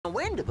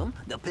wind of them,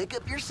 they'll pick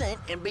up your scent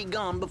and be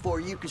gone before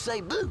you can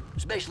say boo,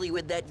 especially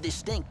with that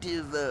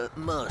distinctive,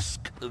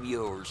 musk of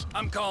yours.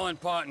 I'm calling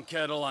pot and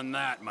kettle on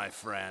that, my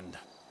friend.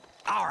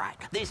 All right,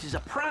 this is a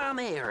prime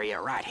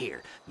area right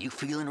here. You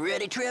feeling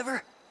ready,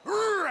 Trevor?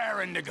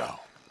 Raring to go.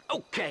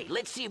 Okay,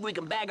 let's see if we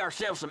can bag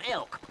ourselves some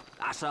elk.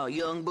 I saw a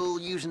young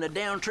bull using a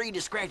down tree to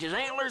scratch his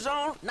antlers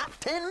on not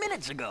 10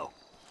 minutes ago.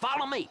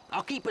 Follow me.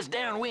 I'll keep us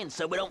downwind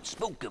so we don't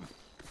spook him.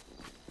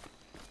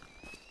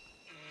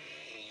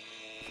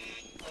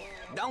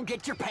 Don't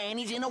get your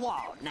panties in a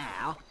wad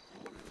now.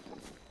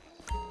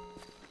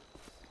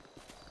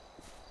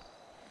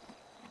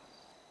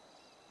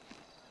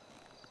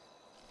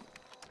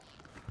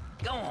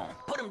 Go on,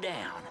 put him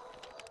down.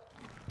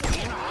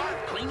 In hard,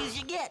 clean as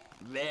you get.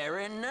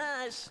 Very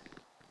nice.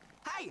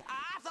 Hey,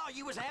 I thought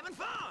you was having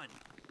fun.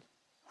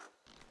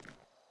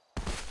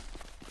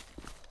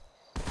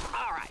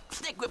 All right,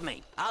 stick with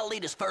me. I'll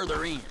lead us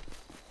further in.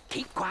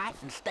 Keep quiet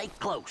and stay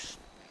close.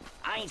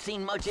 I ain't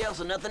seen much else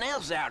and nothing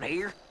else out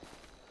here.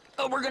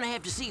 Oh, we're gonna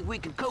have to see if we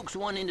can coax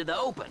one into the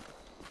open.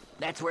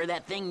 That's where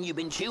that thing you've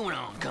been chewing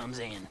on comes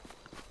in.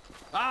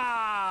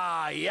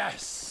 Ah,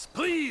 yes.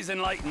 Please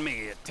enlighten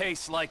me. It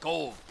tastes like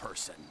old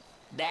person.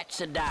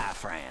 That's a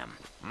diaphragm.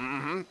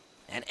 Mm-hmm.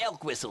 An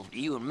elk whistle,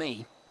 you and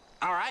me.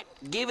 All right,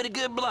 give it a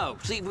good blow.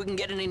 See if we can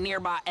get any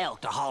nearby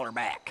elk to holler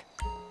back.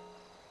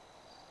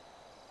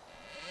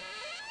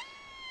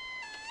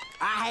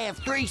 I have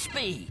 3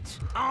 speeds.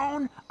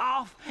 On,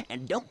 off,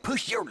 and don't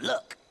push your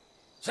luck.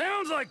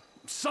 Sounds like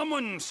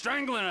someone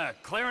strangling a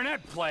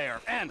clarinet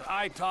player, and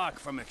I talk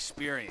from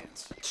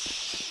experience.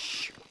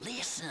 Shh,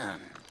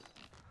 listen.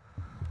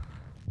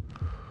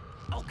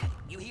 Okay,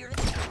 you hear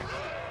that?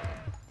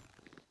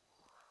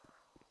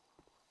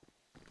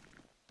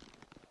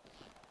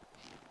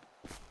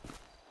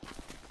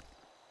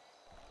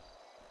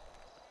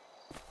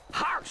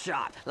 Heart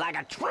shot, like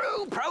a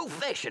true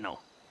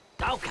professional.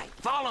 Okay,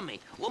 follow me.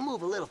 We'll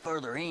move a little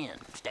further in.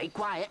 Stay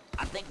quiet.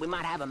 I think we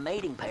might have a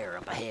mating pair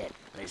up ahead.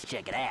 Let's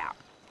check it out.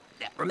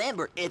 Now,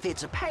 remember, if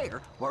it's a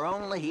pair, we're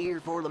only here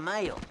for the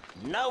male.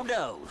 No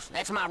does.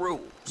 That's my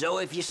rule. So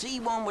if you see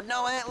one with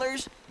no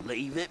antlers,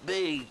 leave it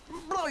be.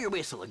 Blow your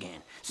whistle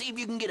again. See if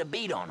you can get a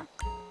beat on them.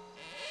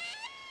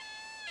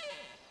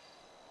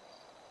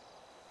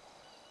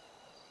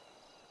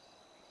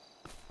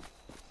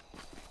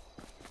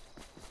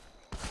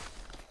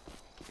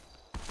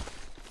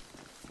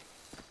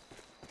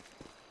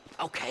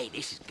 Okay,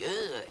 this is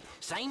good.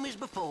 Same as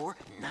before,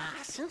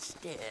 nice and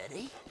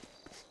steady.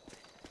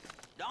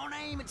 Don't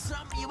aim at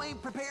something you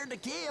ain't prepared to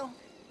kill.